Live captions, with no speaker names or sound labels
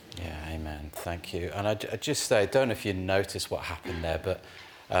Amen. Thank you. And I just say, I don't know if you noticed what happened there, but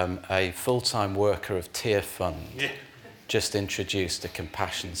a full-time worker of Tear Fund just introduced a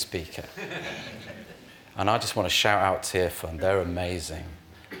compassion speaker. And I just want to shout out Tear Fund. They're amazing.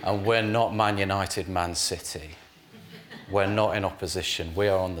 And we're not Man United, Man City. We're not in opposition. We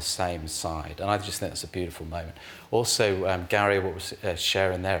are on the same side. And I just think that's a beautiful moment. Also, Gary was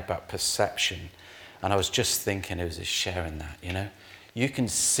sharing there about perception. And I was just thinking, who was sharing that, you know? You can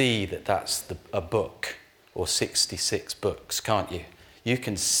see that that's a book, or 66 books, can't you? You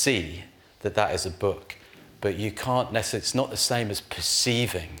can see that that is a book, but you can't necessarily, it's not the same as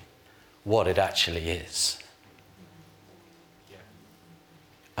perceiving what it actually is.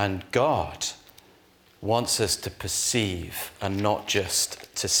 And God wants us to perceive and not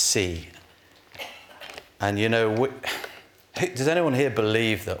just to see. And you know, does anyone here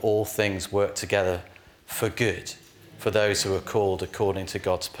believe that all things work together for good for those who are called according to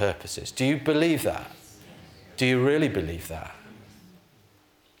God's purposes? Do you believe that? Do you really believe that?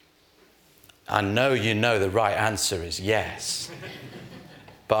 I know you know the right answer is yes.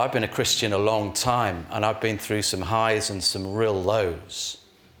 But I've been a Christian a long time, and I've been through some highs and some real lows.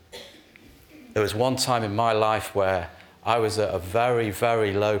 There was one time in my life where I was at a very,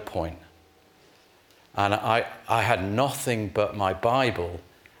 very low point. And I had nothing but my Bible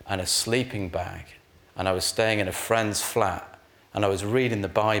and a sleeping bag. And I was staying in a friend's flat. And I was reading the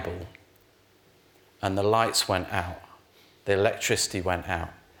Bible. And the lights went out. The electricity went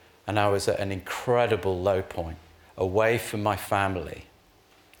out. And I was at an incredible low point, away from my family,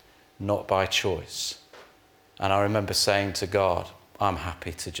 not by choice. And I remember saying to God, I'm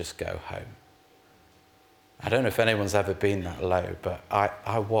happy to just go home. I don't know if anyone's ever been that low, but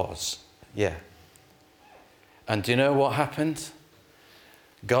I was, yeah. And do you know what happened?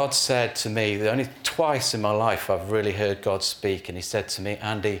 God said to me, only twice in my life I've really heard God speak, and he said to me,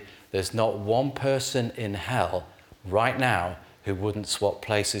 Andy, there's not one person in hell right now who wouldn't swap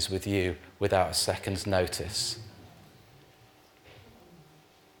places with you without a second's notice.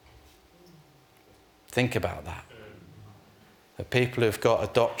 Think about that. The people who've got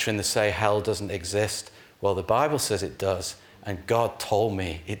a doctrine that say hell doesn't exist, well, the Bible says it does, and God told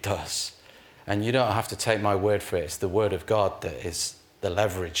me it does. And you don't have to take my word for it. It's the word of God that is the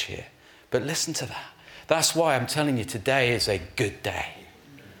leverage here. But listen to that. That's why I'm telling you today is a good day.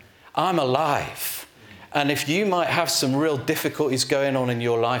 I'm alive. And if you might have some real difficulties going on in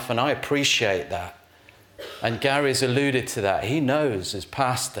your life, and I appreciate that, and Gary's alluded to that, he knows as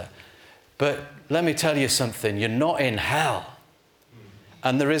pastor. But let me tell you something, you're not in hell.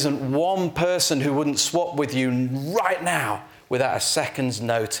 And there isn't one person who wouldn't swap with you right now without a second's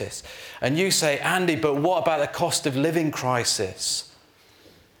notice. And you say, Andy, but what about the cost of living crisis?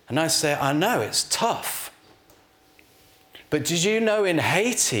 And I say, I know, it's tough. But did you know in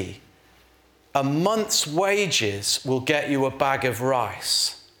Haiti, a month's wages will get you a bag of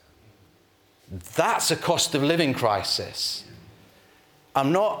rice? That's a cost of living crisis.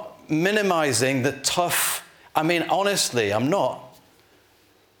 I'm not minimizing the tough, I mean, honestly, I'm not.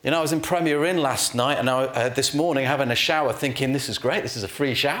 You know, I was in Premier Inn last night, and this morning having a shower thinking, this is great, this is a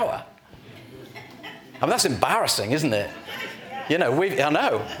free shower. I mean, that's embarrassing, isn't it? You know, I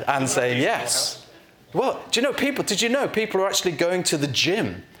know, and saying yes. Well, did you know people are actually going to the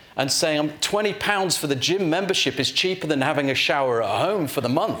gym and saying £20 for the gym membership is cheaper than having a shower at home for the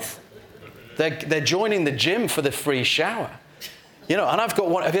month. They're joining the gym for the free shower. You know, and I've got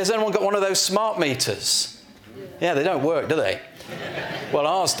one, has anyone got one of those smart meters? Yeah, they don't work, do they? Well,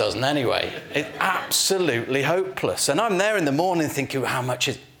 ours doesn't anyway. It's absolutely hopeless. And I'm there in the morning thinking, how much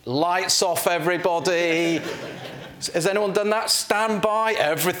is... Lights off, everybody. Has anyone done that? Standby?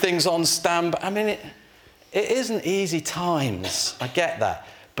 Everything's on standby. I mean, it isn't easy times. I get that.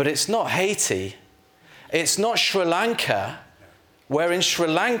 But it's not Haiti. It's not Sri Lanka, where in Sri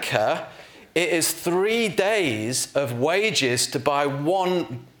Lanka, it is 3 days of wages to buy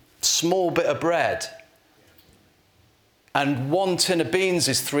one small bit of bread. And 1 tin of beans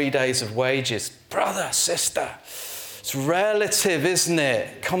is 3 days of wages. Brother, sister, it's relative, isn't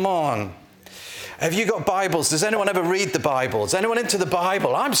it? Come on. Have you got Bibles? Does anyone ever read the Bible? Is anyone into the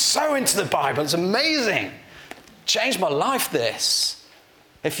Bible? I'm so into the Bible. It's amazing. Changed my life, this.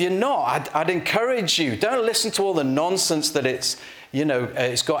 If you're not, I'd encourage you. Don't listen to all the nonsense that it's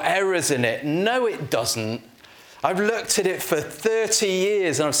got errors in it. No, it doesn't. I've looked at it for 30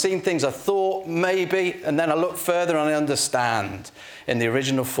 years and I've seen things I thought maybe, and then I look further and I understand in the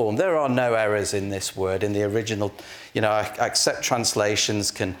original form. There are no errors in this word, in the original. I accept translations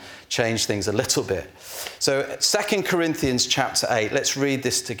can change things a little bit. So 2 Corinthians chapter 8, let's read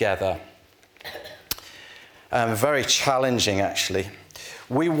this together. Very challenging, actually.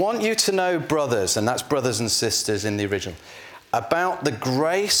 We want you to know, brothers, and that's brothers and sisters in the original, about the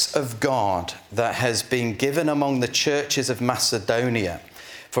grace of God that has been given among the churches of Macedonia.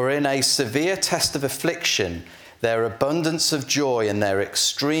 For in a severe test of affliction, their abundance of joy and their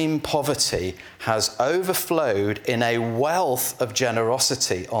extreme poverty has overflowed in a wealth of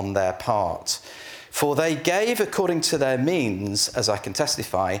generosity on their part. For they gave according to their means, as I can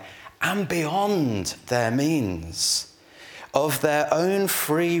testify, and beyond their means, of their own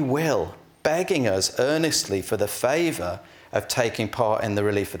free will, begging us earnestly for the favour of taking part in the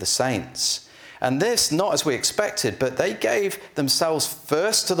relief of the saints. And this, not as we expected, but they gave themselves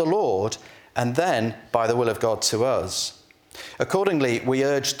first to the Lord, and then, by the will of God, to us. Accordingly, we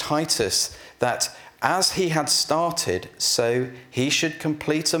urge Titus that as he had started, so he should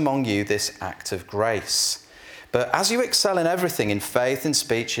complete among you this act of grace. But as you excel in everything, in faith, in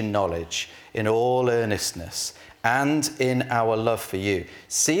speech, in knowledge, in all earnestness, and in our love for you,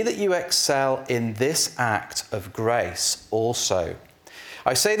 see that you excel in this act of grace also.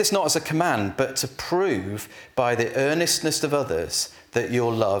 I say this not as a command, but to prove by the earnestness of others that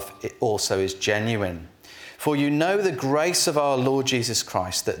your love also is genuine. For you know the grace of our Lord Jesus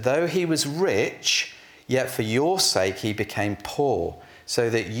Christ, that though he was rich, yet for your sake he became poor, so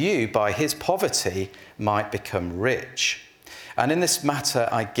that you by his poverty might become rich. And in this matter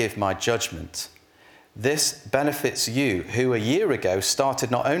I give my judgment. This benefits you, who a year ago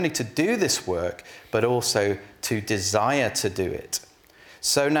started not only to do this work, but also to desire to do it.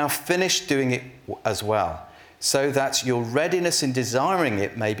 So now finish doing it as well, so that your readiness in desiring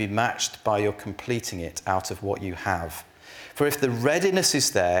it may be matched by your completing it out of what you have. For if the readiness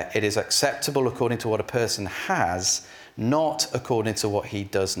is there, it is acceptable according to what a person has, not according to what he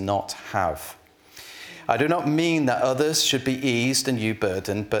does not have. I do not mean that others should be eased and you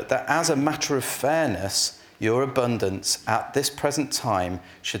burdened, but that as a matter of fairness, your abundance at this present time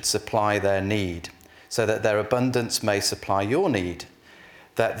should supply their need, so that their abundance may supply your need,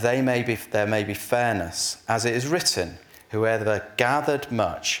 that there may be fairness. As it is written, whoever gathered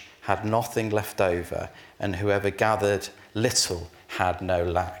much had nothing left over, and whoever gathered little had no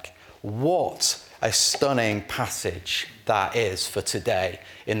lack. What a stunning passage that is for today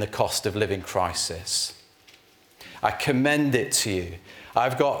in the cost of living crisis. I commend it to you.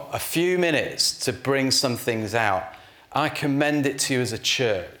 I've got a few minutes to bring some things out. I commend it to you as a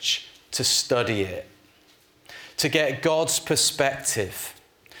church to study it, to get God's perspective,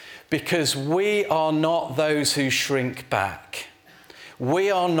 because we are not those who shrink back. We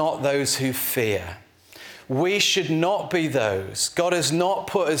are not those who fear. We should not be those. God has not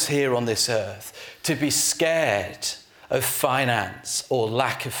put us here on this earth to be scared of finance or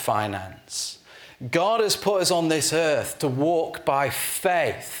lack of finance. God has put us on this earth to walk by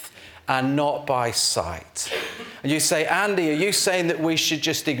faith and not by sight. And you say, Andy, are you saying that we should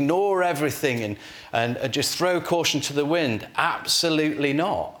just ignore everything and just throw caution to the wind? Absolutely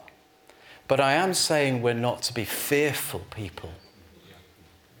not. But I am saying we're not to be fearful people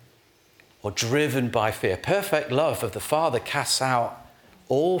or driven by fear. Perfect love of the Father casts out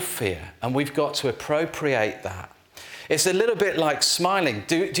all fear, and we've got to appropriate that. It's a little bit like smiling.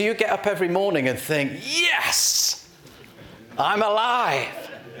 Do you get up every morning and think, yes, I'm alive.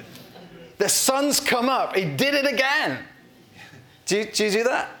 The sun's come up. He did it again. Do you do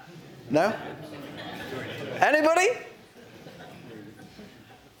that? No? Anybody?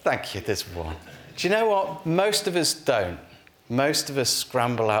 Thank you, there's one. Do you know what? Most of us don't. Most of us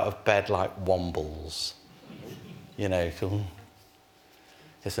scramble out of bed like wombles. You know,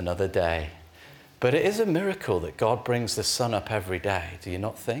 it's another day. But it is a miracle that God brings the sun up every day, do you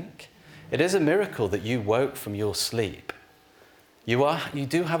not think? It is a miracle that you woke from your sleep. You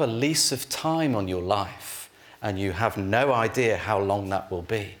do have a lease of time on your life, and you have no idea how long that will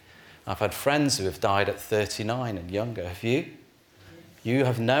be. I've had friends who have died at 39 and younger. Have you? You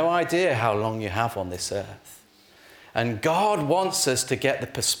have no idea how long you have on this earth. And God wants us to get the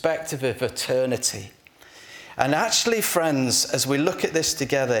perspective of eternity. And actually, friends, as we look at this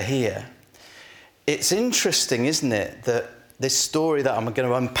together here, it's interesting, isn't it, that this story that I'm going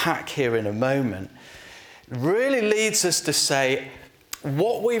to unpack here in a moment really leads us to say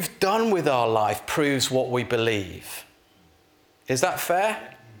what we've done with our life proves what we believe. Is that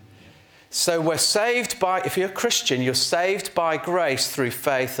fair? So we're saved by, if you're a Christian, you're saved by grace through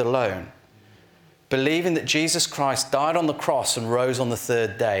faith alone, believing that Jesus Christ died on the cross and rose on the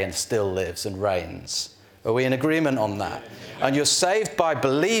third day and still lives and reigns. Are we in agreement on that? And you're saved by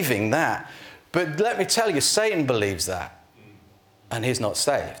believing that. But let me tell you, Satan believes that, and he's not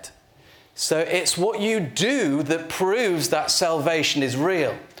saved. So it's what you do that proves that salvation is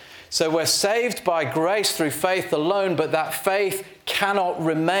real. So we're saved by grace through faith alone, but that faith cannot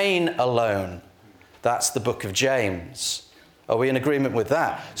remain alone. That's the book of James. Are we in agreement with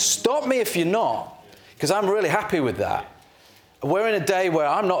that? Stop me if you're not, because I'm really happy with that. We're in a day where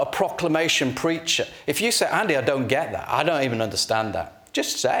I'm not a proclamation preacher. If you say, Andy, I don't get that, I don't even understand that,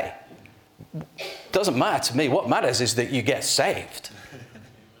 just say. Doesn't matter to me. What matters is that you get saved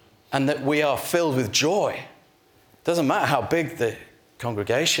and that we are filled with joy. Doesn't matter how big the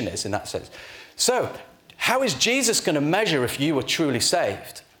congregation is in that sense. So, how is Jesus going to measure if you were truly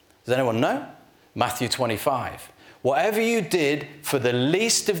saved? Does anyone know? Matthew 25. Whatever you did for the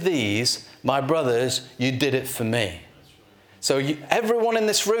least of these, my brothers, you did it for me. So everyone in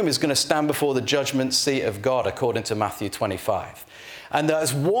this room is going to stand before the judgment seat of God according to Matthew 25. And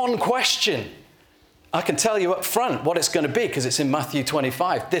there's one question. I can tell you up front what it's going to be because it's in Matthew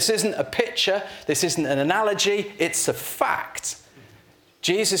 25. This isn't a picture. This isn't an analogy. It's a fact.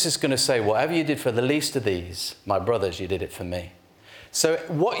 Jesus is going to say, whatever you did for the least of these, my brothers, you did it for me. So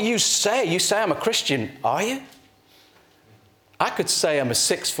what you say I'm a Christian, are you? I could say I'm a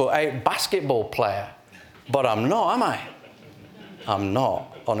 6'8" basketball player, but I'm not, am I? I'm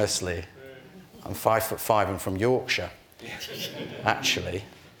not, honestly. I'm 5'5" and from Yorkshire, actually.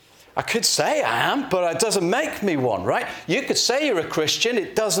 I could say I am, but it doesn't make me one, right? You could say you're a Christian.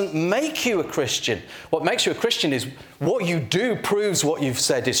 It doesn't make you a Christian. What makes you a Christian is what you do proves what you've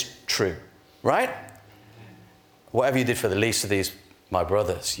said is true, right? Whatever you did for the least of these, my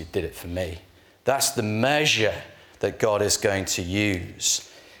brothers, you did it for me. That's the measure that God is going to use.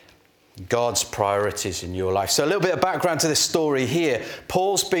 God's priorities in your life. So a little bit of background to this story here.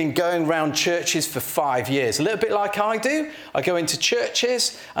 Paul's been going around churches for 5 years, a little bit like I do. I go into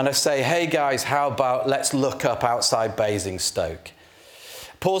churches and I say, hey guys, how about let's look up outside Basingstoke.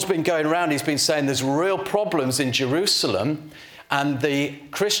 Paul's been going around, he's been saying there's real problems in Jerusalem and the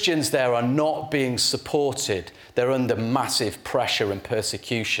Christians there are not being supported. They're under massive pressure and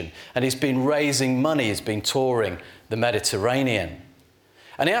persecution. And he's been raising money, he's been touring the Mediterranean.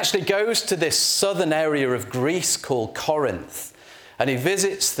 And he actually goes to this southern area of Greece called Corinth. And he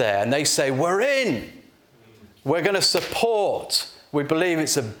visits there and they say, we're in. We're going to support. We believe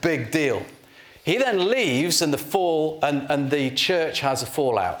it's a big deal. He then leaves and the church has a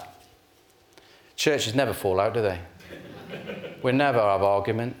fallout. Churches never fall out, do they? We never have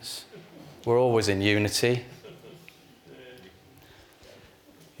arguments. We're always in unity.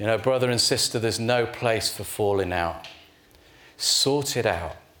 You know, brother and sister, there's no place for falling out. Sort it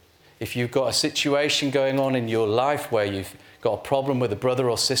out. If you've got a situation going on in your life where you've got a problem with a brother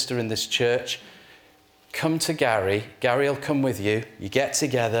or sister in this church, come to Gary. Gary will come with you. You get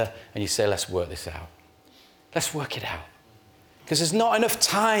together and you say, let's work this out. Let's work it out. Because there's not enough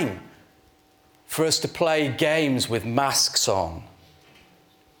time for us to play games with masks on.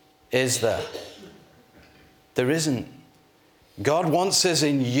 Is there? There isn't. God wants us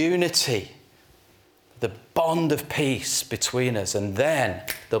in unity. The bond of peace between us, and then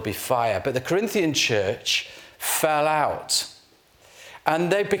there'll be fire. But the Corinthian church fell out.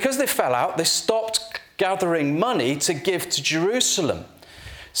 And because they fell out, they stopped gathering money to give to Jerusalem.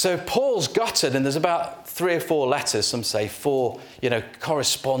 So Paul's gutted, and there's about 3 or 4 letters, some say 4,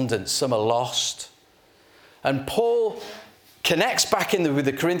 correspondence, some are lost. And Paul connects back with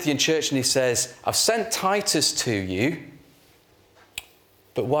the Corinthian church and he says, I've sent Titus to you,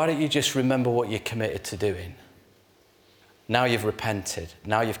 but why don't you just remember what you're committed to doing? Now you've repented.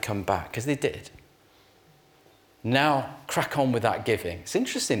 Now you've come back. Because they did. Now crack on with that giving. It's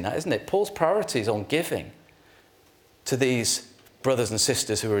interesting that, isn't it? Paul's priority is on giving to these brothers and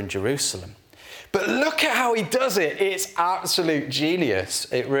sisters who are in Jerusalem. But look at how he does it. It's absolute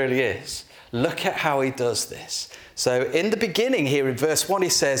genius. It really is. Look at how he does this. So in the beginning here in verse 1, he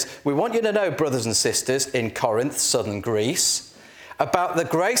says, we want you to know, brothers and sisters, in Corinth, southern Greece, about the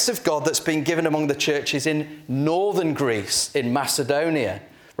grace of God that's been given among the churches in northern Greece, in Macedonia,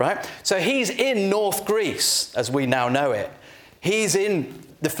 right? So he's in North Greece, as we now know it. He's in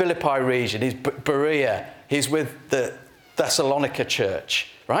the Philippi region. He's Berea. He's with the Thessalonica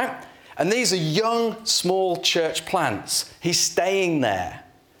church, right? And these are young, small church plants. He's staying there.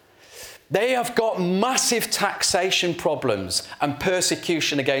 They have got massive taxation problems and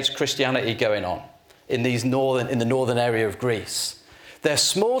persecution against Christianity going on in the northern area of Greece. They're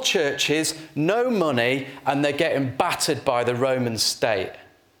small churches, no money, and they're getting battered by the Roman state.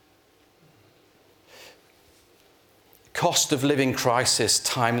 Cost of living crisis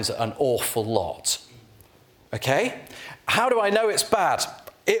times an awful lot. Okay? How do I know it's bad?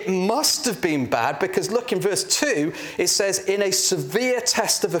 It must have been bad because look in verse 2, it says, in a severe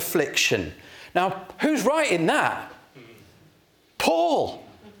test of affliction. Now, who's writing that? Paul.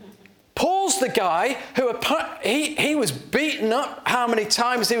 Paul's the guy who he was beaten up how many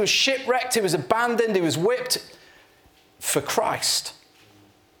times? He was shipwrecked, he was abandoned, he was whipped for Christ.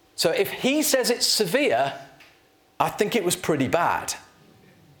 So if he says it's severe, I think it was pretty bad.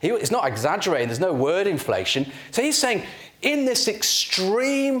 He's not exaggerating, there's no word inflation. So he's saying in this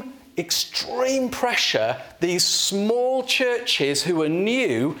extreme pressure, these small churches who are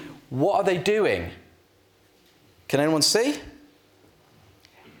new, what are they doing? Can anyone see?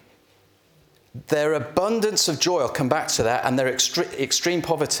 Their abundance of joy, I'll come back to that, and their extreme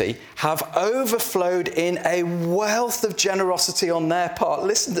poverty have overflowed in a wealth of generosity on their part.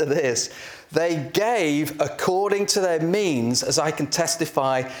 Listen to this. They gave according to their means, as I can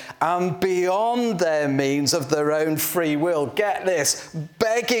testify, and beyond their means of their own free will. Get this,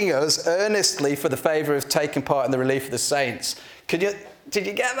 begging us earnestly for the favour of taking part in the relief of the saints. Did you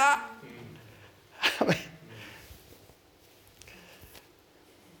get that? I mean,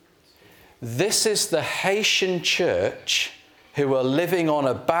 this is the Haitian church who are living on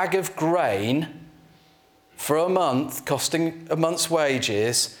a bag of grain for a month, costing a month's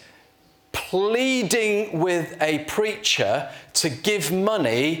wages, pleading with a preacher to give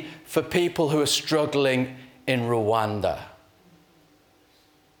money for people who are struggling in Rwanda.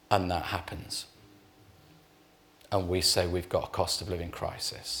 And that happens. And we say we've got a cost of living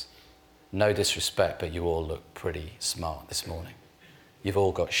crisis. No disrespect, but you all look pretty smart this morning. You've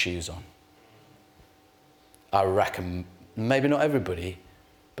all got shoes on. I reckon maybe not everybody,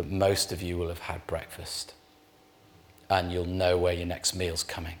 but most of you will have had breakfast. And you'll know where your next meal's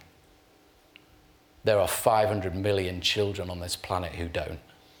coming. There are 500 million children on this planet who don't.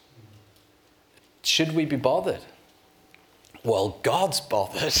 Should we be bothered? Well, God's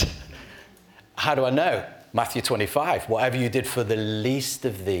bothered. How do I know? Matthew 25, whatever you did for the least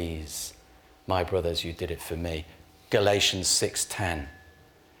of these, my brothers, you did it for me. Galatians 6:10,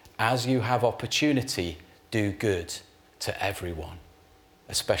 as you have opportunity, do good to everyone,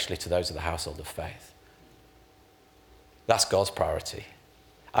 especially to those of the household of faith. That's God's priority.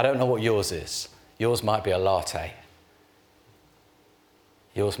 I don't know what yours is. Yours might be a latte.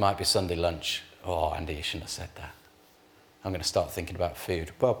 Yours might be Sunday lunch. Oh, Andy, you shouldn't have said that. I'm going to start thinking about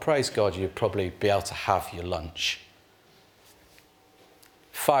food. Well, praise God, you'll probably be able to have your lunch.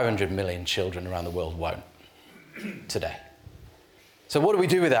 500 million children around the world won't today. So what do we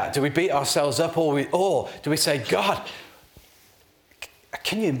do with that? Do we beat ourselves up or do we say, God,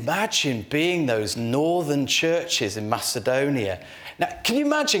 can you imagine being those northern churches in Macedonia? Now, can you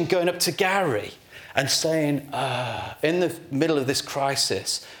imagine going up to Gary and saying, in the middle of this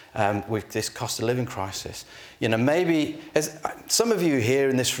crisis, with this cost of living crisis, maybe as some of you here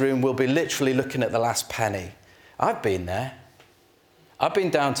in this room will be literally looking at the last penny. I've been there. I've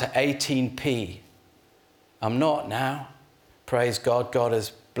been down to 18p. I'm not now. Praise God, God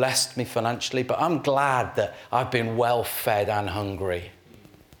has blessed me financially, but I'm glad that I've been well fed and hungry.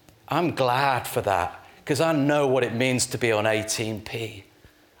 I'm glad for that because I know what it means to be on 18p.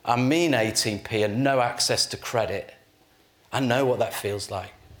 I mean 18p and no access to credit. I know what that feels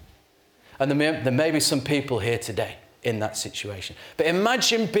like. And there may be some people here today in that situation. But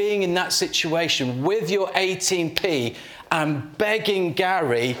imagine being in that situation with your 18p and begging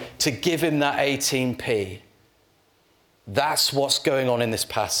Gary to give him that 18p. That's what's going on in this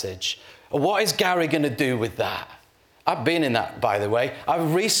passage. What is Gary going to do with that? I've been in that, by the way.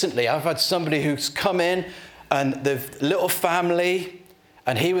 I've had somebody who's come in and the little family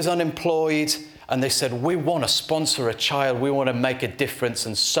and he was unemployed and they said, we want to sponsor a child. We want to make a difference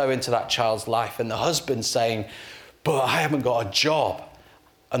and sow into that child's life. And the husband's saying, but I haven't got a job.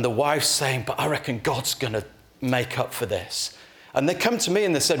 And the wife's saying, but I reckon God's going to make up for this. And they come to me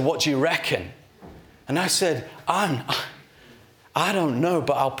and they said, what do you reckon? And I said, I don't know,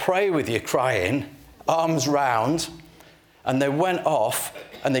 but I'll pray with you, crying, arms round. And they went off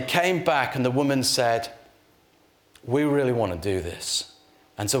and they came back and the woman said, we really want to do this.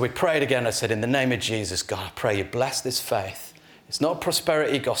 And so we prayed again. I said, in the name of Jesus, God, I pray you bless this faith. It's not a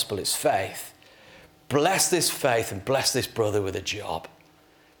prosperity gospel, it's faith. Bless this faith and bless this brother with a job.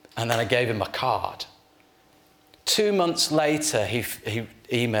 And then I gave him a card. 2 months later, he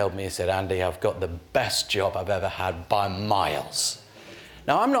emailed me and said, Andy, I've got the best job I've ever had by miles.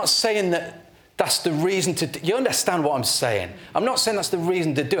 Now, I'm not saying that that's the reason to do it. You understand what I'm saying? I'm not saying that's the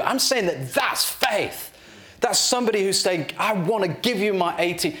reason to do it. I'm saying that that's faith. That's somebody who's saying, I want to give you my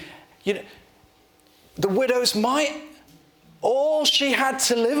 18. The widow's mite, all she had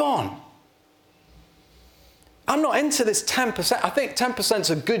to live on. I'm not into this 10%. I think 10% is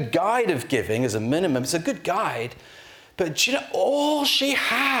a good guide of giving as a minimum. It's a good guide. But all she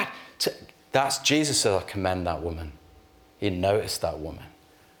had to... Jesus said, I commend that woman. He noticed that woman.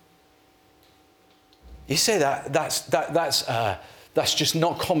 You say that's just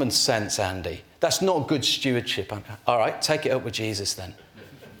not common sense, Andy. That's not good stewardship. All right, take it up with Jesus then.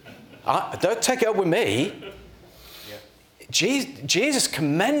 Don't take it up with me. Jesus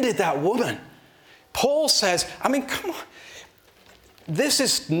commended that woman. Paul says, I mean, come on. This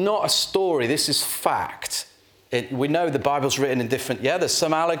is not a story. This is fact. We know the Bible's written in different, there's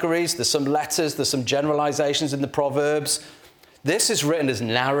some allegories, there's some letters, there's some generalizations in the Proverbs. This is written as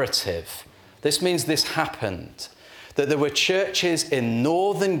narrative. This means this happened. That there were churches in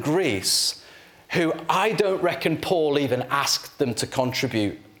northern Greece who I don't reckon Paul even asked them to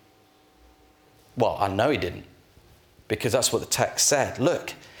contribute. Well, I know he didn't, because that's what the text said.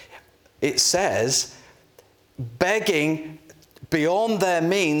 Look, it says, begging beyond their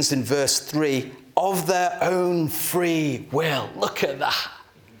means in verse 3, of their own free will. Look at that.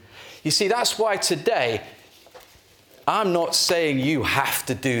 You see, that's why today, I'm not saying you have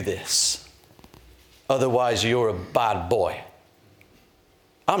to do this. Otherwise, you're a bad boy.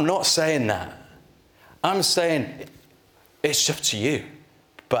 I'm not saying that. I'm saying it's up to you.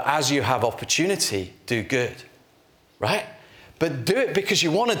 But as you have opportunity, do good. Right? But do it because you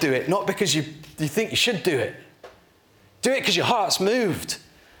want to do it, not because you think you should do it. Do it because your heart's moved.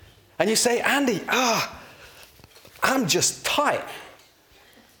 And you say, Andy, I'm just tight.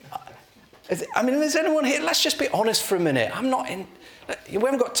 I mean, is anyone here? Let's just be honest for a minute. We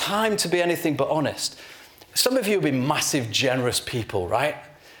haven't got time to be anything but honest. Some of you will be massive, generous people, right?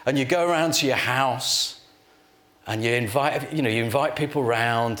 And you go around to your house and you invite people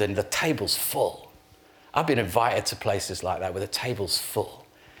around and the table's full. I've been invited to places like that where the table's full.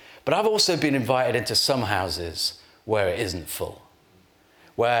 But I've also been invited into some houses where it isn't full.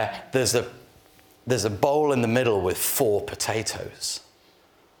 Where there's a bowl in the middle with 4 potatoes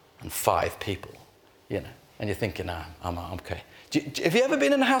and 5 people, and you're thinking, I'm okay. Have you ever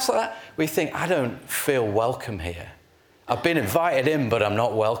been in a house like that where you think, I don't feel welcome here? I've been invited in, but I'm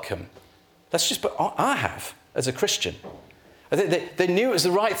not welcome. I have, as a Christian. They knew it was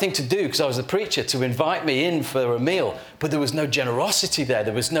the right thing to do because I was a preacher, to invite me in for a meal, but there was no generosity there.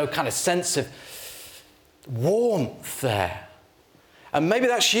 There was no kind of sense of warmth there. And maybe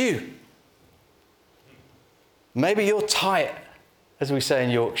that's you. Maybe you're tight, as we say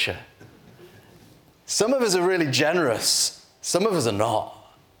in Yorkshire. Some of us are really generous. Some of us are not.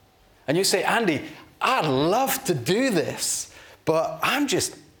 And you say, Andy, I'd love to do this, but I'm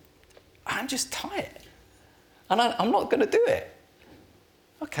just tight. And I'm not going to do it.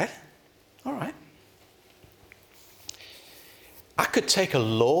 Okay. All right. I could take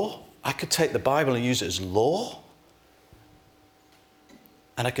I could take the Bible and use it as law.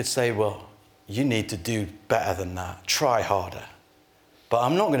 And I could say, well, you need to do better than that. Try harder. But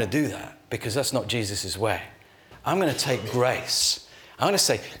I'm not going to do that because that's not Jesus' way. I'm going to take grace. I'm going to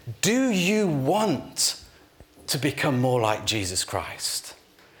say, do you want to become more like Jesus Christ?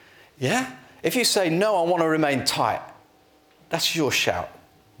 Yeah? If you say, no, I want to remain tight, that's your shout.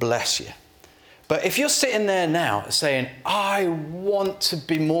 Bless you. But if you're sitting there now saying, I want to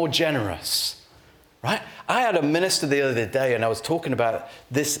be more generous, right? I had a minister the other day and I was talking about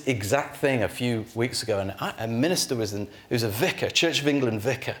this exact thing a few weeks ago, and a minister was a vicar, Church of England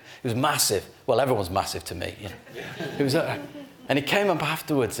vicar. He was massive. Well, everyone's massive to me. And he came up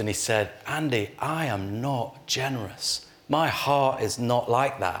afterwards and he said, Andy, I am not generous. My heart is not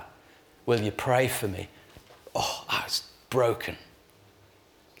like that. Will you pray for me? Oh, I was broken.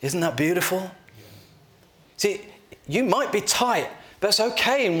 Isn't that beautiful? See, you might be tight. That's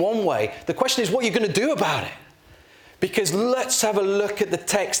okay in one way. The question is what you're going to do about it. Because let's have a look at the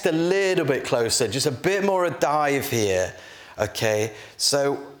text a little bit closer. Just a bit more a dive here. Okay,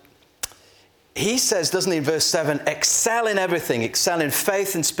 so he says, doesn't he, in verse 7, excel in everything. Excel in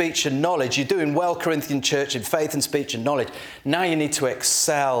faith and speech and knowledge. You're doing well, Corinthian church, in faith and speech and knowledge. Now you need to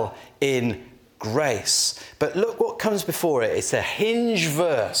excel in grace. But look what comes before it. It's a hinge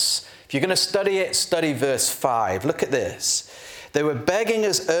verse. If you're going to study it, study verse 5. Look at this. They were begging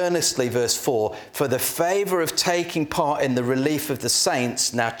us earnestly, verse 4, for the favour of taking part in the relief of the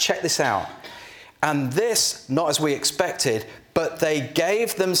saints. Now check this out. And this, not as we expected, but they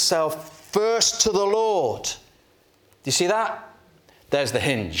gave themselves first to the Lord. Do you see that? There's the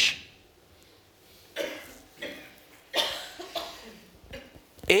hinge.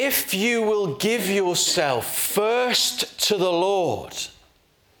 If you will give yourself first to the Lord,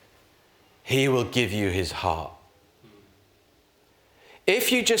 He will give you His heart.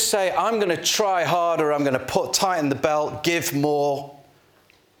 If you just say, I'm going to try harder, I'm going to tighten the belt, give more,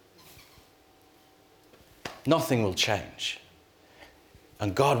 nothing will change.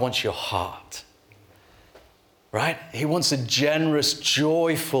 And God wants your heart. right? He wants a generous,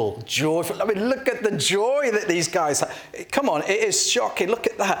 joyful. I mean, look at the joy that these guys have. Come on, it is shocking. Look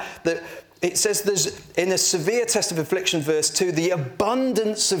at that. It says there's, in a severe test of affliction, verse 2, the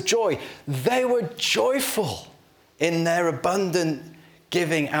abundance of joy. They were joyful in their abundant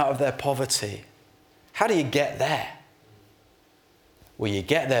giving out of their poverty. How do you get there? Well, you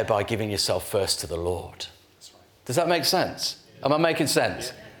get there by giving yourself first to the Lord. Does that make sense? Am I making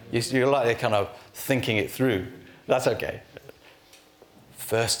sense? You're like kind of thinking it through. That's okay.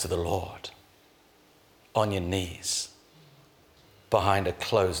 First to the Lord. On your knees. Behind a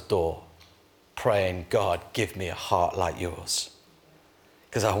closed door. Praying, God, give me a heart like yours.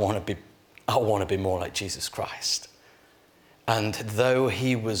 Because I want to be more like Jesus Christ. And though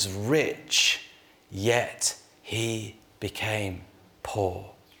he was rich, yet he became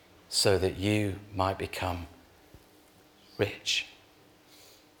poor, so that you might become rich.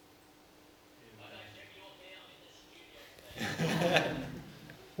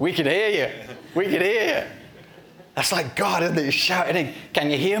 We can hear you. We can hear you. That's like God, isn't it? He's shouting, can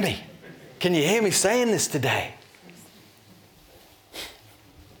you hear me? Can you hear me saying this today?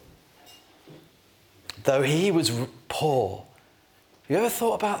 Though he was poor. Have you ever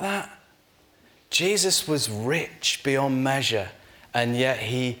thought about that? Jesus was rich beyond measure, and yet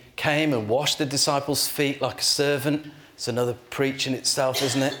he came and washed the disciples' feet like a servant. It's another preach in itself,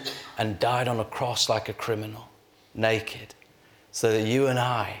 isn't it? And died on a cross like a criminal, naked, so that you and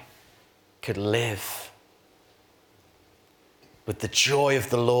I could live with the joy of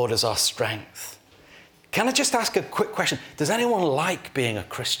the Lord as our strength. Can I just ask a quick question? Does anyone like being a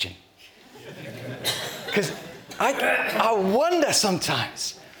Christian? Because I wonder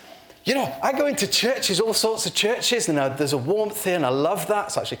sometimes. You know, I go into churches, all sorts of churches, and there's a warmth here, and I love that.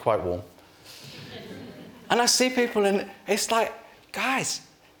 It's actually quite warm. And I see people, and it's like, guys,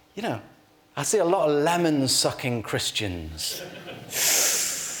 you know, I see a lot of lemon-sucking Christians.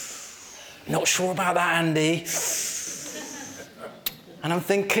 Not sure about that, Andy. And I'm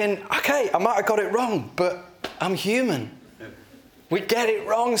thinking, okay, I might have got it wrong, but I'm human. We get it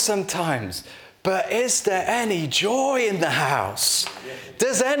wrong sometimes. But is there any joy in the house?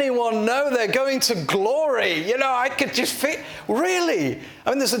 Does anyone know they're going to glory? You know, I could just feel, really? I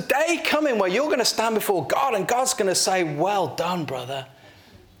mean, there's a day coming where you're going to stand before God and God's going to say, well done, brother.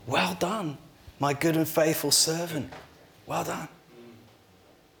 Well done, my good and faithful servant. Well done.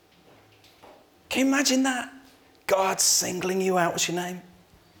 Can you imagine that? God singling you out. What's your name?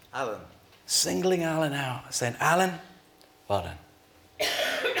 Alan. Singling Alan out. Saying, Alan, well done.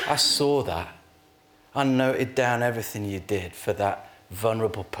 I saw that. I noted down everything you did for that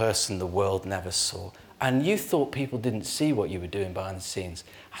vulnerable person the world never saw. And you thought people didn't see what you were doing behind the scenes.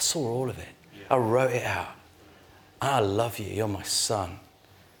 I saw all of it. Yeah. I wrote it out. I love you. You're my son.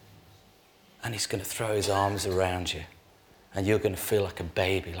 And he's going to throw his arms around you. And you're going to feel like a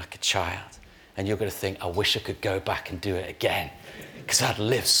baby, like a child. And you're going to think, I wish I could go back and do it again. Because I'd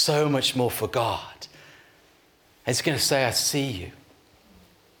live so much more for God. And he's going to say, I see you.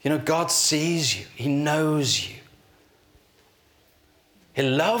 You know, God sees you. He knows you. He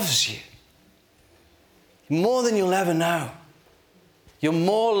loves you. More than you'll ever know. You're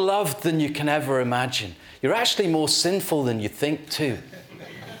more loved than you can ever imagine. You're actually more sinful than you think too.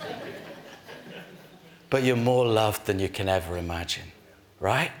 But you're more loved than you can ever imagine.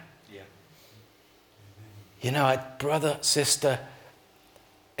 Right? Yeah. You know, brother, sister,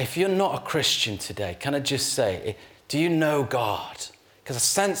 if you're not a Christian today, can I just say, do you know God? Because I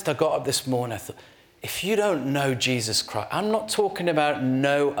sensed I got up this morning, I thought, if you don't know Jesus Christ, I'm not talking about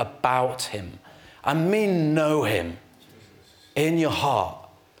know about him. I mean know him in your heart.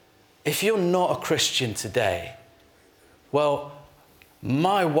 If you're not a Christian today, well,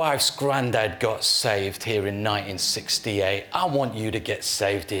 my wife's granddad got saved here in 1968. I want you to get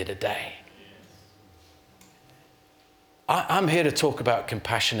saved here today. I'm here to talk about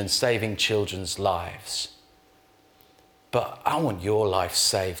compassion and saving children's lives. But I want your life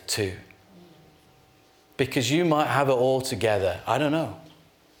saved too. Because you might have it all together. I don't know.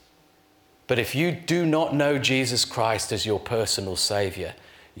 But if you do not know Jesus Christ as your personal Savior,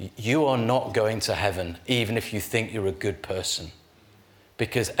 you are not going to heaven, even if you think you're a good person.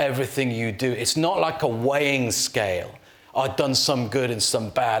 Because everything you do, it's not like a weighing scale. I've done some good and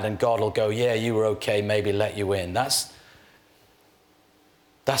some bad, and God will go, yeah, you were okay, maybe let you in. That's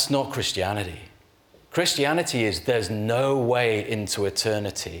not Christianity. Christianity is there's no way into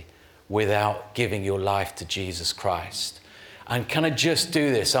eternity without giving your life to Jesus Christ. And can I just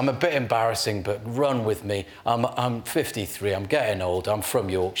do this? I'm a bit embarrassing, but run with me. I'm 53, I'm getting old, I'm from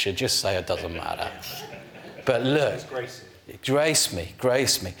Yorkshire, just say it doesn't matter. But look, grace me.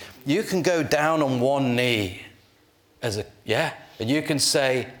 You can go down on one knee And you can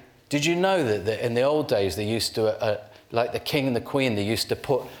say, did you know that in the old days they used to, like the king and the queen, they used to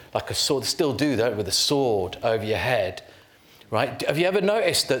put like a sword, they still do that, with a sword over your head, right? Have you ever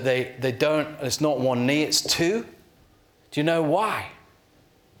noticed that they don't, it's not one knee, it's two? Do you know why?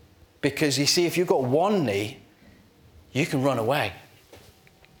 Because you see, if you've got one knee, you can run away.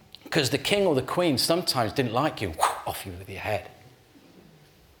 Because the king or the queen sometimes didn't like you, off you with your head.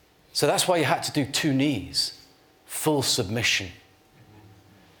 So that's why you had to do two knees, full submission.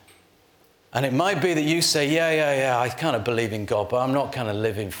 And it might be that you say, yeah, I kind of believe in God, but I'm not kind of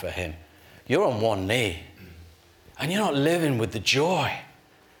living for him. You're on one knee, and you're not living with the joy.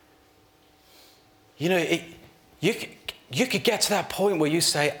 You know, you could get to that point where you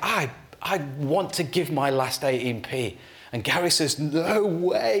say, I want to give my last 18p. And Gary says, no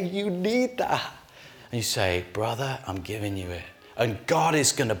way, you need that. And you say, brother, I'm giving you it. And God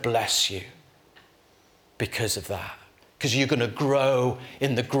is going to bless you because of that. Because you're going to grow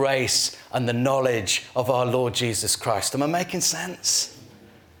in the grace and the knowledge of our Lord Jesus Christ. Am I making sense?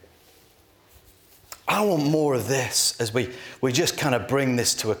 I want more of this as we just kind of bring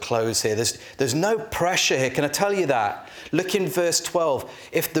this to a close here. There's no pressure here. Can I tell you that? Look in verse 12.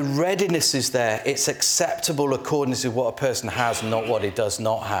 If the readiness is there, it's acceptable according to what a person has, not what he does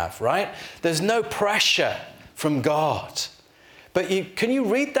not have, right? There's no pressure from God. But can you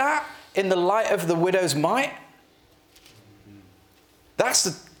read that in the light of the widow's mite?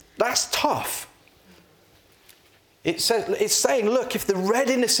 That's tough. It's saying, look, if the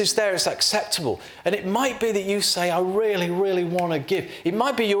readiness is there, it's acceptable. And it might be that you say, I really, really want to give. It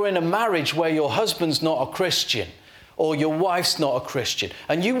might be you're in a marriage where your husband's not a Christian or your wife's not a Christian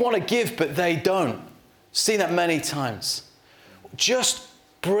and you want to give, but they don't. Seen that many times. Just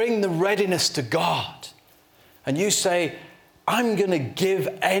bring the readiness to God. And you say, I'm going to give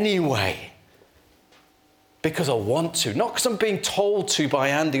anyway. Because I want to. Not because I'm being told to by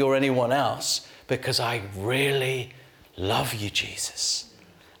Andy or anyone else. Because I really love you, Jesus.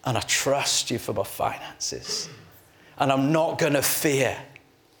 And I trust you for my finances. And I'm not going to fear.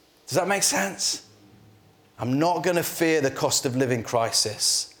 Does that make sense? I'm not going to fear the cost of living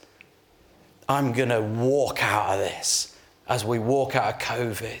crisis. I'm going to walk out of this as we walk out of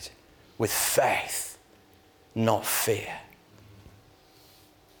COVID with faith, not fear.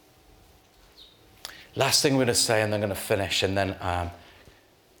 Last thing we're going to say, and then I'm going to finish, and then I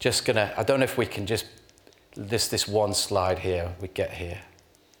don't know if we can just, this one slide here, we get here.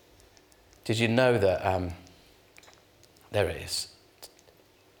 Did you know that, there it is.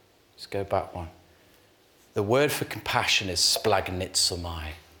 Let's go back one. The word for compassion is splagnitsomai.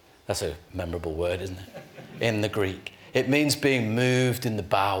 That's a memorable word, isn't it? In the Greek. It means being moved in the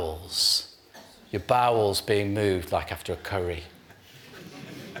bowels. Your bowels being moved like after a curry.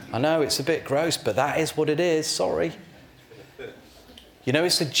 I know it's a bit gross, but that is what it is. Sorry. You know,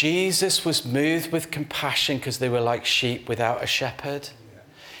 it's that Jesus was moved with compassion because they were like sheep without a shepherd.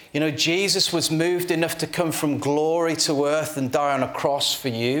 You know, Jesus was moved enough to come from glory to earth and die on a cross for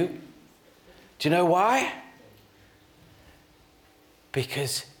you. Do you know why?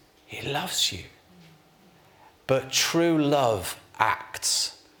 Because he loves you. But true love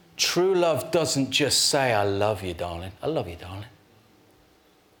acts. True love doesn't just say, I love you, darling. I love you, darling.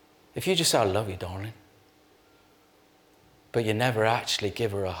 If you just say, I love you, darling, but you never actually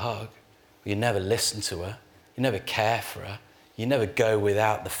give her a hug, or you never listen to her, you never care for her, you never go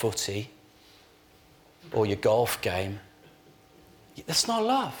without the footy or your golf game, that's not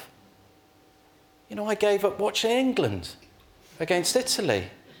love. You know, I gave up watching England against Italy.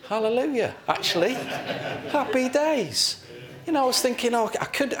 Hallelujah. Actually, happy days. You know, I was thinking, I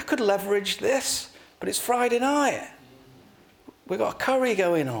could leverage this, but it's Friday night. We've got a curry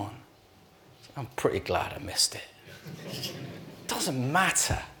going on. I'm pretty glad I missed it. Doesn't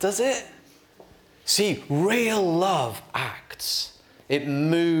matter, does it? See, real love acts. It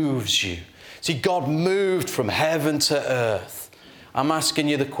moves you. See, God moved from heaven to earth. I'm asking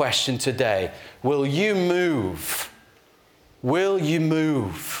you the question today. Will you move? Will you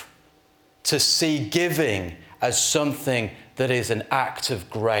move to see giving as something that is an act of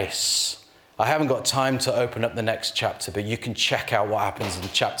grace? I haven't got time to open up the next chapter, but you can check out what happens in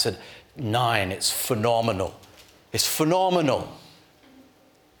chapter 9. It's phenomenal. It's phenomenal,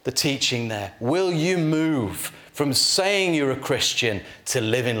 the teaching there. Will you move from saying you're a Christian to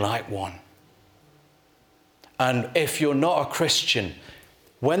living like one? And if you're not a Christian,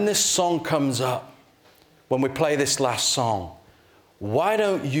 when this song comes up, when we play this last song, why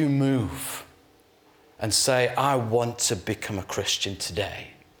don't you move and say, I want to become a Christian today?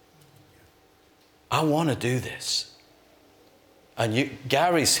 I want to do this. And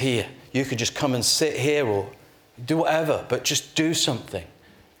Gary's here. You could just come and sit here, or Do whatever, but just do something.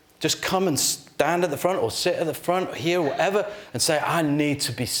 Just come and stand at the front or sit at the front here, whatever, and say, I need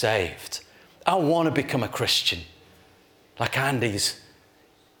to be saved. I want to become a Christian. Like Andy's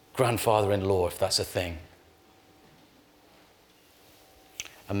grandfather-in-law, if that's a thing.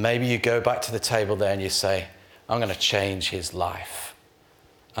 And maybe you go back to the table there and you say, I'm going to change his life.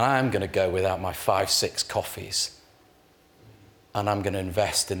 And I'm going to go without my 5-6 coffees. And I'm going to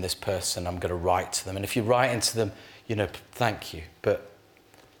invest in this person. I'm going to write to them. And if you write into them, thank you. But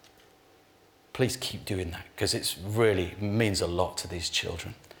please keep doing that, because it really means a lot to these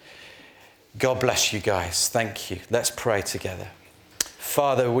children. God bless you guys. Thank you. Let's pray together.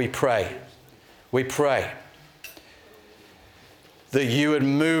 Father, we pray that you would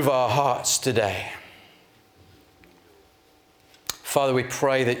move our hearts today. Father, we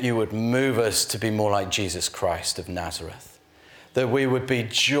pray that you would move us to be more like Jesus Christ of Nazareth, that we would be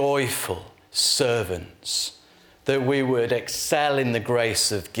joyful servants, that we would excel in the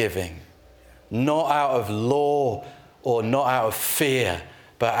grace of giving, not out of law or not out of fear,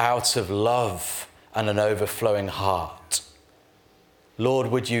 but out of love and an overflowing heart. Lord,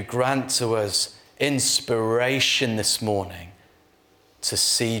 would you grant to us inspiration this morning to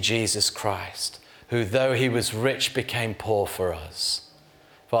see Jesus Christ, who, though he was rich, became poor for us.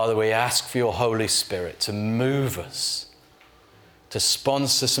 Father, we ask for your Holy Spirit to move us, to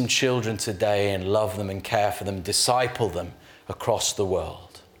sponsor some children today and love them and care for them, disciple them across the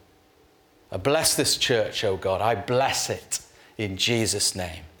world. I bless this church, oh God. I bless it in Jesus'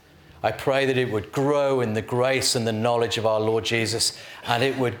 name. I pray that it would grow in the grace and the knowledge of our Lord Jesus, and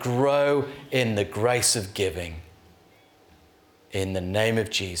it would grow in the grace of giving in the name of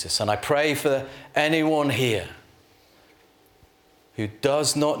Jesus. And I pray for anyone here who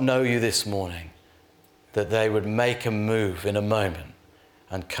does not know you this morning, that they would make a move in a moment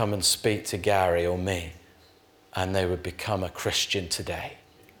and come and speak to Gary or me, and they would become a Christian today.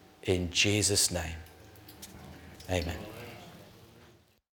 In Jesus' name, amen.